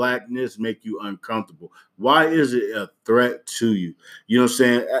my blackness make you uncomfortable? Why is it a threat to you? You know what I'm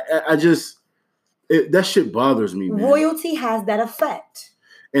saying? I just, that shit bothers me, man. Royalty has that effect.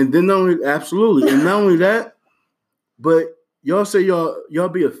 And then not only that, but y'all say y'all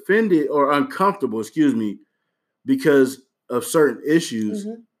be offended or uncomfortable, excuse me, because of certain issues.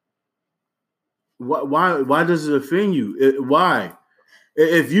 Why does it offend you? Why?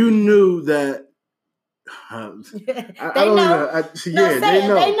 If you knew that, they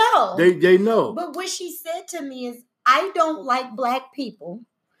know. But what she said to me is, I don't like black people.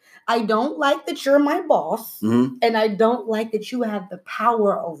 I don't like that you're my boss, and I don't like that you have the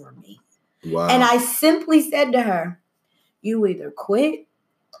power over me. Wow. And I simply said to her, you either quit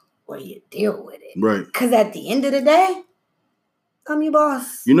or you deal with it. Right. Because at the end of the day, I'm your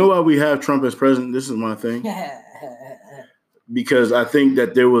boss. You know why we have Trump as president? This is my thing. Because I think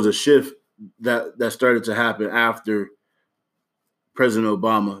that there was a shift that started to happen after President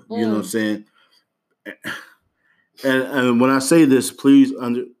Obama. You know what I'm saying? And when I say this, please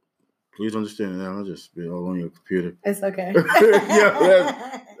understand that I'll just be all on your computer. It's okay.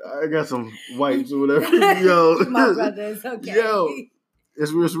 I got some whites or whatever. Yo, my brother, it's okay. Yo,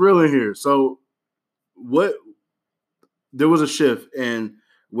 it's real in here. So there was a shift, and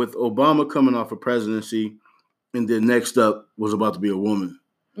with Obama coming off of presidency, and then next up was about to be a woman.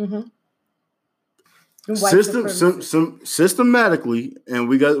 Systematically, and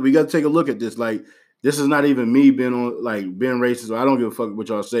we got to take a look at this. Like, this is not even me being racist. Or I don't give a fuck what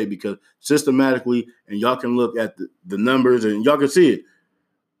y'all say, because systematically, and y'all can look at the numbers and y'all can see it.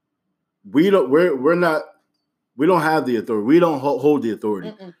 We don't have the authority. We don't hold the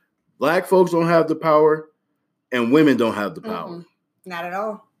authority. Black folks don't have the power, and women don't have the power. Not at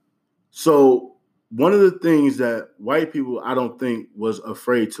all. So one of the things that white people, I don't think, was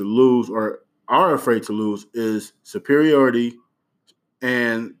afraid to lose or are afraid to lose is superiority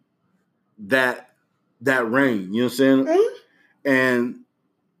and that reign. You know what I'm saying? And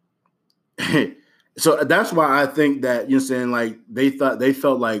so that's why I think that, you know what I'm saying, like they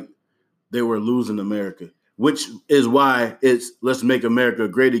felt like they were losing America, which is why it's let's make America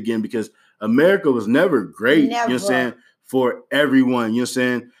great again, because America was never great. Never. You know what I'm saying? For everyone, you know what I'm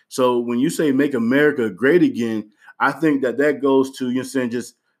saying? So when you say make America great again, I think that goes to, you know what I'm saying,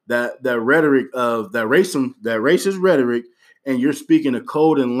 just that rhetoric of that racist rhetoric, and you're speaking a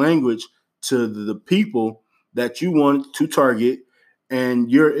code and language to the people that you want to target,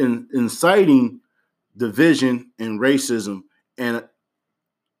 and you're inciting division and racism. And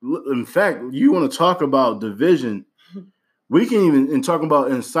in fact, you want to talk about division, we can even talk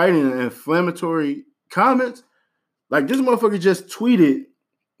about inciting inflammatory comments. Like, this motherfucker just tweeted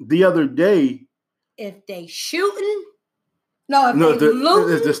the other day. If they shooting,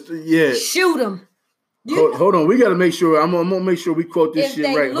 looting, shoot them. Hold on, we got to make sure. I'm gonna make sure we quote this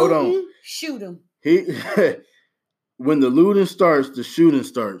shit right. Hold on, shoot them. When the looting starts, the shooting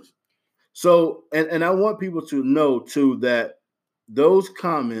starts. So, and I want people to know too that those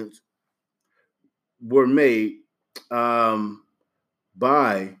comments were made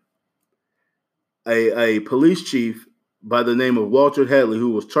by a police chief by the name of Walter Headley,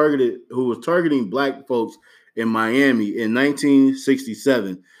 who was targeting black folks in Miami in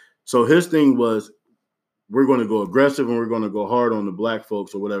 1967. So his thing was, we're going to go aggressive and we're going to go hard on the black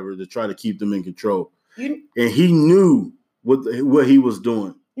folks or whatever to try to keep them in control. And he knew what he was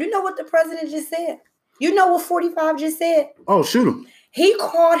doing. You know what the president just said? You know what 45 just said? Oh, shoot him. He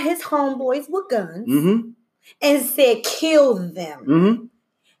called his homeboys with guns and said, kill them.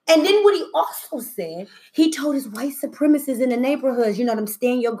 And then what he also said, he told his white supremacists in the neighborhoods, you know them,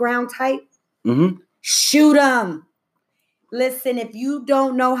 stand your ground tight. Shoot them. Listen, if you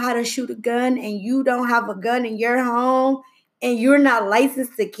don't know how to shoot a gun and you don't have a gun in your home and you're not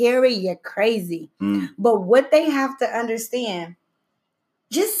licensed to carry, you're crazy. But what they have to understand,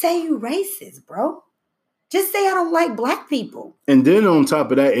 Just say you racist, bro. Just say I don't like black people. And then on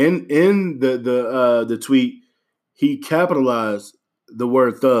top of that, in the tweet, he capitalized the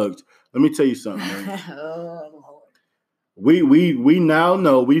word thugs. Let me tell you something, man. Oh, Lord. We now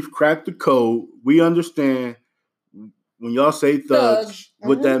know, we've cracked the code. We understand when y'all say thugs,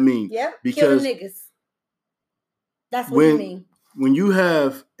 what that means. Yep. Because killing niggas. That's what you mean. When you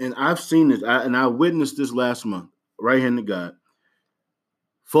have, and I've seen this, I witnessed this last month, right here in the God.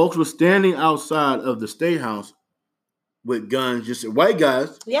 Folks were standing outside of the State House with guns, just white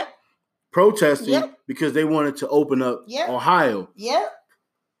guys, protesting because they wanted to open up Ohio. Yep.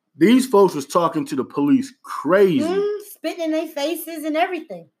 These folks was talking to the police crazy, spitting in their faces and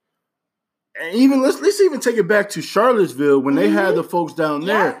everything. And even let's even take it back to Charlottesville when they had the folks down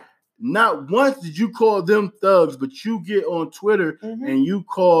there. Not once did you call them thugs, but you get on Twitter and you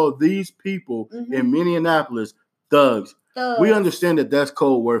call these people in Minneapolis thugs. We understand that that's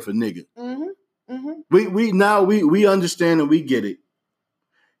code word for nigga. We understand and we get it.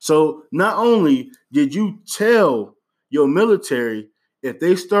 So not only did you tell your military if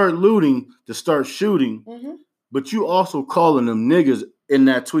they start looting to start shooting, but you also calling them niggas in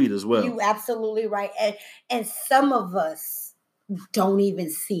that tweet as well. You absolutely right. And some of us don't even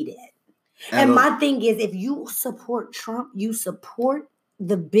see that. And my thing is, if you support Trump, you support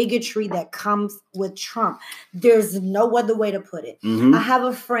the bigotry that comes with Trump. There's no other way to put it. I have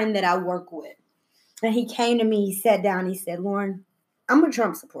a friend that I work with, and he came to me, he sat down, he said, Lauren, I'm a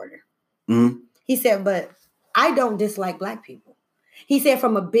Trump supporter. He said, but I don't dislike black people. He said,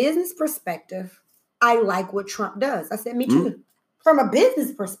 from a business perspective, I like what Trump does. I said, me too. From a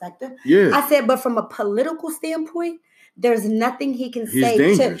business perspective. I said, but from a political standpoint, there's nothing he can say.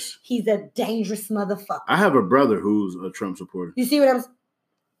 Dangerous. He's a dangerous motherfucker. I have a brother who's a Trump supporter. You see what I'm saying?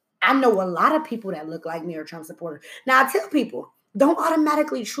 I know a lot of people that look like me are Trump supporters. Now, I tell people, don't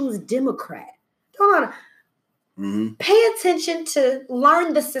automatically choose Democrat. Pay attention to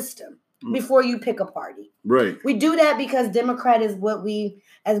learn the system before you pick a party. Right. We do that because Democrat is what we,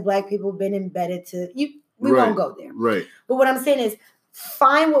 as black people, been embedded to. We won't go there. Right. But what I'm saying is,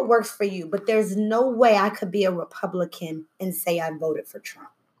 find what works for you. But there's no way I could be a Republican and say I voted for Trump.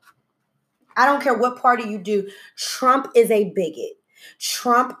 I don't care what party you do. Trump is a bigot.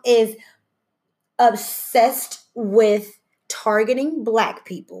 Trump is obsessed with targeting black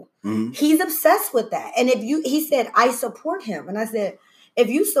people. He's obsessed with that. And he said, I support him. And I said, if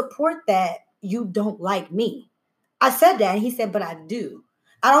you support that, you don't like me. I said that. And he said, but I do.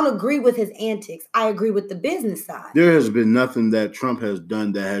 I don't agree with his antics. I agree with the business side. There has been nothing that Trump has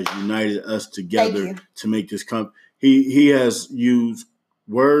done that has united us together to make this come. He has used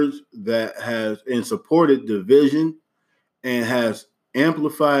words that has and supported division and has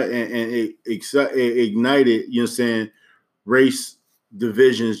amplified and ignited, you know what I'm saying, race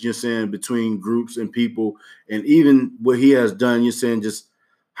divisions, you're saying, between groups and people. And even what he has done, you're saying, just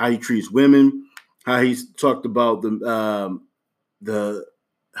how he treats women, how he's talked about the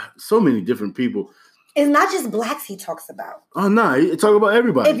so many different people. It's not just blacks he talks about. Oh, no. He talk about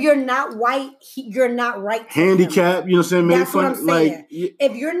everybody. If you're not white, you're not right. Handicap, you know what I'm saying? That's what I'm saying.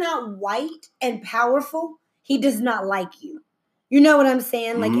 If you're not white and powerful, he does not like you. You know what I'm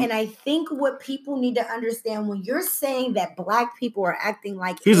saying? Like, and I think what people need to understand when you're saying that black people are acting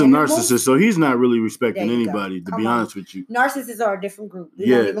like he's animals, a narcissist, so he's not really respecting anybody, to be honest with you. Narcissists are a different group. We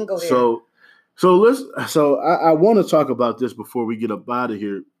don't even go there. So I want to talk about this before we get up out of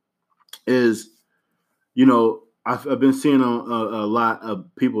here. Is, you know, I've been seeing a lot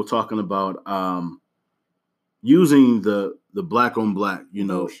of people talking about using the black on black, you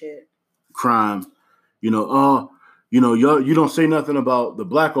know, crime, you know, you don't say nothing about the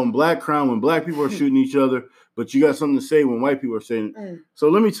black on black crime when black people are shooting each other, but you got something to say when white people are saying it. So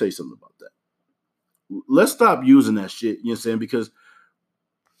let me tell you something about that. Let's stop using that shit, you know what I'm saying? Because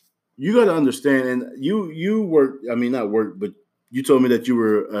you got to understand, and you work, I mean, not work, but you told me that you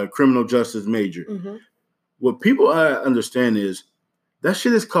were a criminal justice major. What people understand is that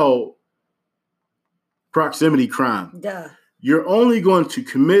shit is called proximity crime. You're only going to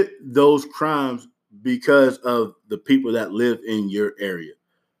commit those crimes because of the people that live in your area.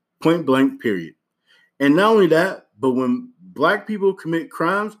 Point blank, period. And not only that, but when black people commit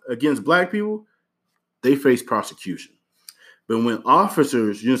crimes against black people, they face prosecution. But when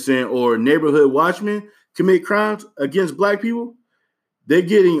officers, you know what I'm saying, or neighborhood watchmen commit crimes against black people, they're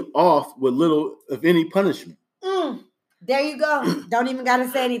getting off with little, if any, punishment. There you go. Don't even got to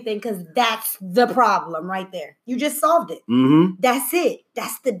say anything because that's the problem right there. You just solved it. That's it.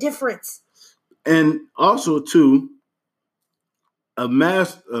 That's the difference. And also, too, a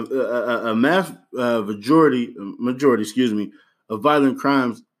majority, of violent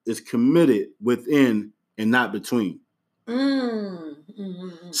crimes is committed within and not between.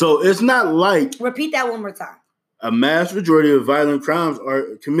 Mm-hmm. So it's not like repeat that one more time. A mass majority of violent crimes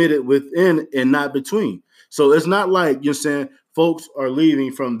are committed within and not between. So it's not like you're saying folks are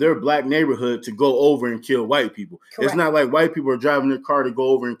leaving from their black neighborhood to go over and kill white people. Correct. It's not like white people are driving their car to go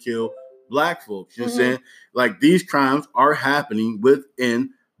over and kill black folks. You know what I'm saying? Like these crimes are happening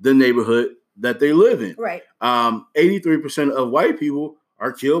within the neighborhood that they live in. Right. 83% of white people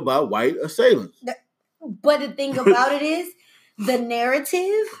are killed by white assailants. But the thing about it is the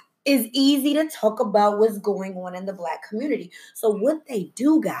narrative is easy to talk about what's going on in the black community. So what they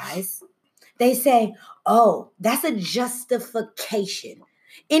do, guys, they say, oh, that's a justification.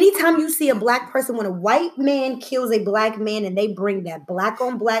 Anytime you see a black person, when a white man kills a black man and they bring that black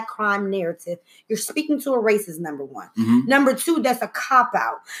on black crime narrative, you're speaking to a racist, number one. Mm-hmm. Number two, that's a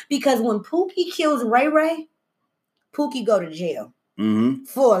cop-out. Because when Pookie kills Ray Ray, Pookie go to jail. Mm-hmm.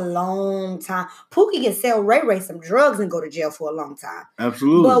 For a long time. Pookie can sell Ray Ray some drugs and go to jail for a long time.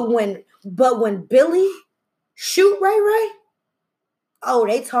 Absolutely. But when Billy shoot Ray Ray, oh,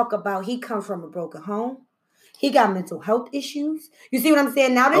 they talk about he comes from a broken home. He got mental health issues. You see what I'm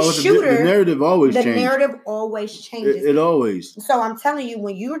saying? Now the shooter, the narrative always changes. The narrative always changes. It always. So I'm telling you,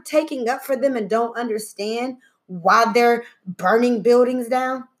 when you're taking up for them and don't understand why they're burning buildings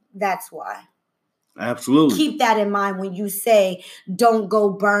down, that's why. Absolutely. Keep that in mind when you say don't go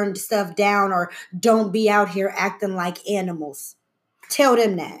burn stuff down or don't be out here acting like animals. Tell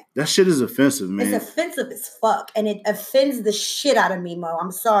them that. That shit is offensive, man. It's offensive as fuck. And it offends the shit out of me, Mo.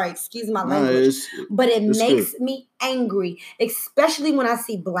 I'm sorry. Excuse my language. But it makes me angry, especially when I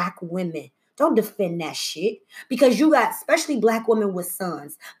see black women. Don't defend that shit. Because you got, especially black women with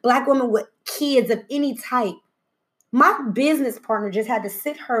sons, black women with kids of any type. My business partner just had to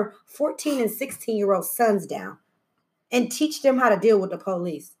sit her 14 and 16-year-old sons down and teach them how to deal with the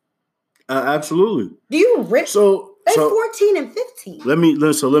police. Absolutely. Do you rip? They 14 and 15. Let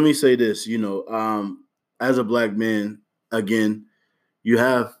me say this. You know, as a black man, again, you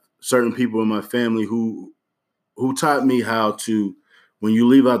have certain people in my family who taught me how to, when you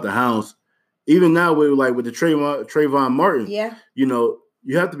leave out the house, even now with the Trayvon Martin, yeah, you know,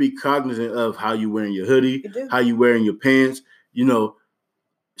 you have to be cognizant of how you wearing your hoodie, how you wearing your pants, you know,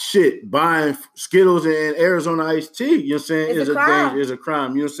 shit, buying Skittles and Arizona iced tea, you know what I'm saying, is a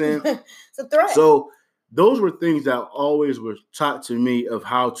crime, you know what I'm saying? It's a threat. So those were things that always were taught to me of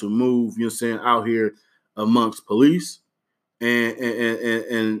how to move, you know what I'm saying, out here amongst police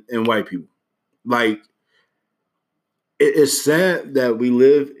and white people. Like, it's sad that we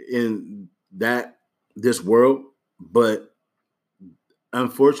live in this world, but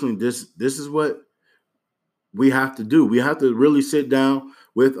unfortunately, this is what we have to do. We have to really sit down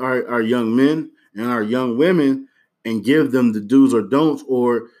with our young men and our young women and give them the do's or don'ts,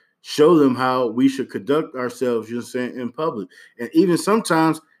 or show them how we should conduct ourselves, you know what I'm saying, in public. And even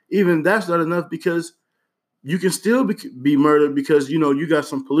sometimes, even that's not enough, because you can still be murdered because, you know, you got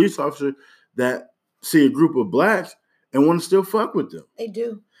some police officer that see a group of blacks and want to still fuck with them. They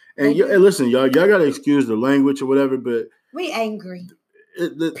do. And listen, y'all got to excuse the language or whatever, but we angry.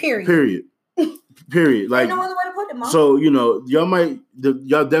 Period. Like, no other way to put it, Mom. So, you know,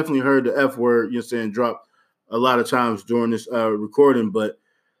 y'all definitely heard the F word, you know what I'm saying, drop a lot of times during this recording, but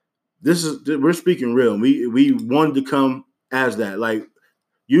we're speaking real. We wanted to come as that. Like,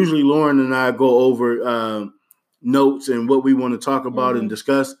 usually Lauren and I go over notes and what we want to talk about and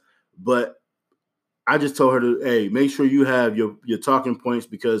discuss, but I just told her to, hey, make sure you have your talking points,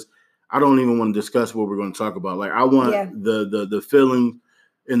 because I don't even want to discuss what we're going to talk about. Like, I want the feeling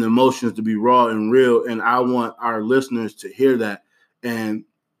and the emotions to be raw and real, and I want our listeners to hear that. And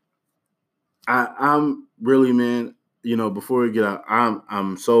I'm really, man, you know, before we get out,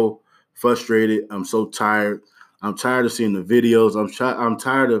 I'm so frustrated. I'm so tired. I'm tired of seeing the videos. I'm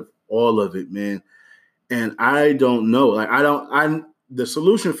tired of all of it, man. And I don't know. Like, the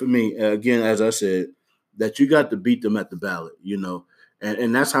solution for me, again, as I said, that you got to beat them at the ballot, you know,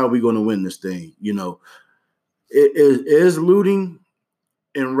 and that's how we're going to win this thing. You know, is looting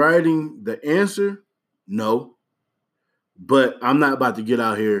and rioting the answer? No. But I'm not about to get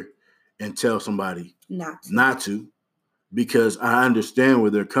out here and tell somebody not to, because I understand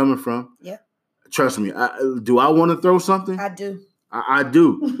where they're coming from. Yeah. Trust me. Do I want to throw something? I do. I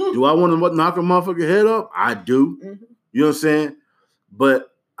do. Do I want to knock a motherfucker head up? I do. Mm-hmm. You know what I'm saying? But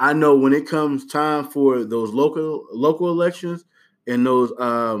I know when it comes time for those local elections and those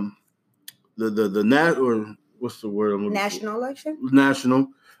what's the word I'm looking national for? election? National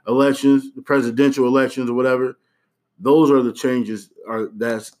elections, the presidential elections or whatever. Those are the changes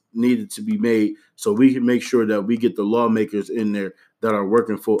that's needed to be made so we can make sure that we get the lawmakers in there that are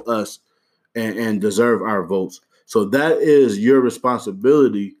working for us and deserve our votes. So that is your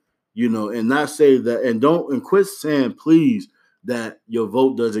responsibility, and not say that, and quit saying, please, that your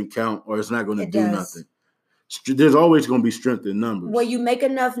vote doesn't count or it's not going to do nothing. There's always going to be strength in numbers. When you make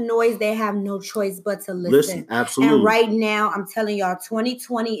enough noise, they have no choice but to listen. Absolutely. And right now, I'm telling y'all,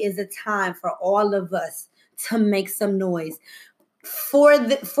 2020 is a time for all of us to make some noise. For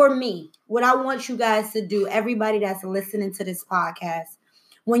me, what I want you guys to do, everybody that's listening to this podcast,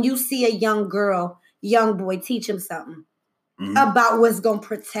 when you see a young girl, young boy, teach them something about what's going to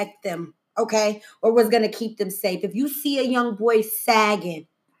protect them, okay? Or what's going to keep them safe. If you see a young boy sagging,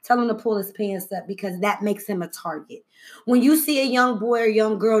 tell him to pull his pants up because that makes him a target. When you see a young boy or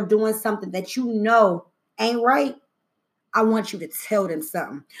young girl doing something that you know ain't right, I want you to tell them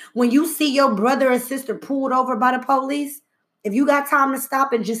something. When you see your brother or sister pulled over by the police, if you got time to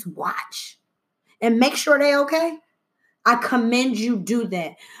stop and just watch and make sure they're okay, I commend you do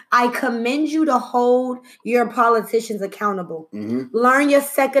that. I commend you to hold your politicians accountable. Learn your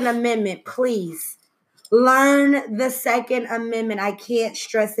Second Amendment, please. Learn the Second Amendment. I can't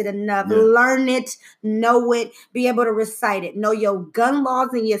stress it enough. Yeah. Learn it, know it, be able to recite it. Know your gun laws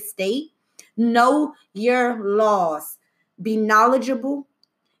in your state. Know your laws. Be knowledgeable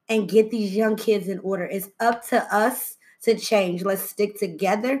and get these young kids in order. It's up to us to change. Let's stick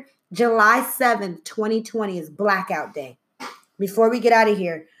together. July 7th, 2020 is Blackout Day. Before we get out of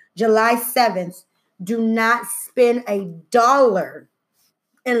here, July 7th, do not spend $1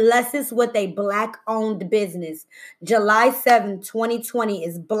 unless it's with a Black-owned business. July 7th, 2020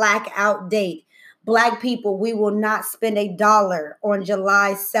 is Blackout Date. Black people, we will not spend $1 on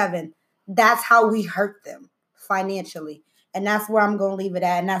July 7th. That's how we hurt them financially. And that's where I'm going to leave it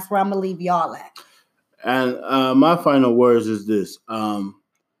at, and that's where I'm going to leave y'all at. And my final words is this. I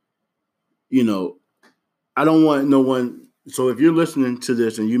don't want no one. So if you're listening to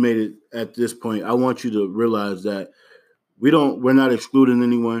this and you made it at this point, I want you to realize that we're not excluding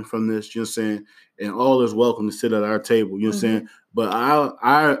anyone from this, you know what I'm saying? And all is welcome to sit at our table, you know what I'm saying? But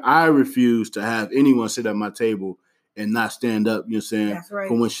I refuse to have anyone sit at my table and not stand up, you know what I'm saying? That's right.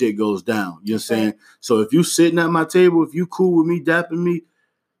 For when shit goes down, you know what I'm saying? So if you sitting at my table, if you cool with me, dapping me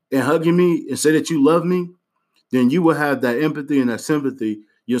and hugging me and say that you love me, then you will have that empathy and that sympathy,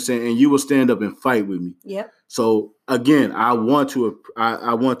 you know what I'm saying? And you will stand up and fight with me. Yep. So again, I want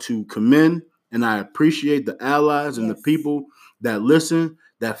to commend and I appreciate the allies and the people that listen,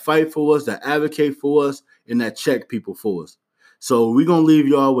 that fight for us, that advocate for us, and that check people for us. So we're going to leave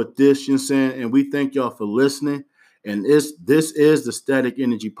y'all with this, you know what I'm saying? And we thank y'all for listening. And this is the Static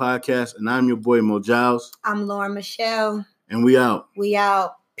Energy Podcast. And I'm your boy, Mo Giles. I'm Lauren Michelle. And we out. We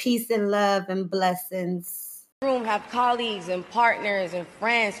out. Peace and love and blessings. Room have colleagues and partners and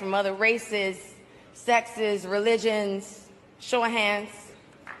friends from other races, sexes, religions. Show of hands.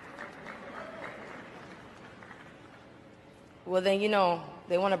 Well, then,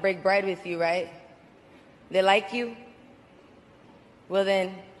 they want to break bread with you, right? They like you? Well,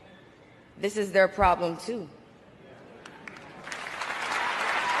 then, this is their problem, too.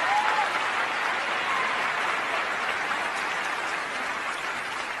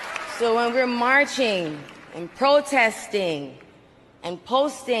 So when we're marching and protesting and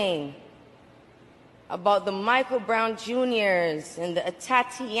posting about the Michael Brown Jr.'s and the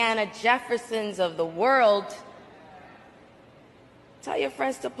Tatiana Jeffersons of the world, tell your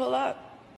friends to pull up.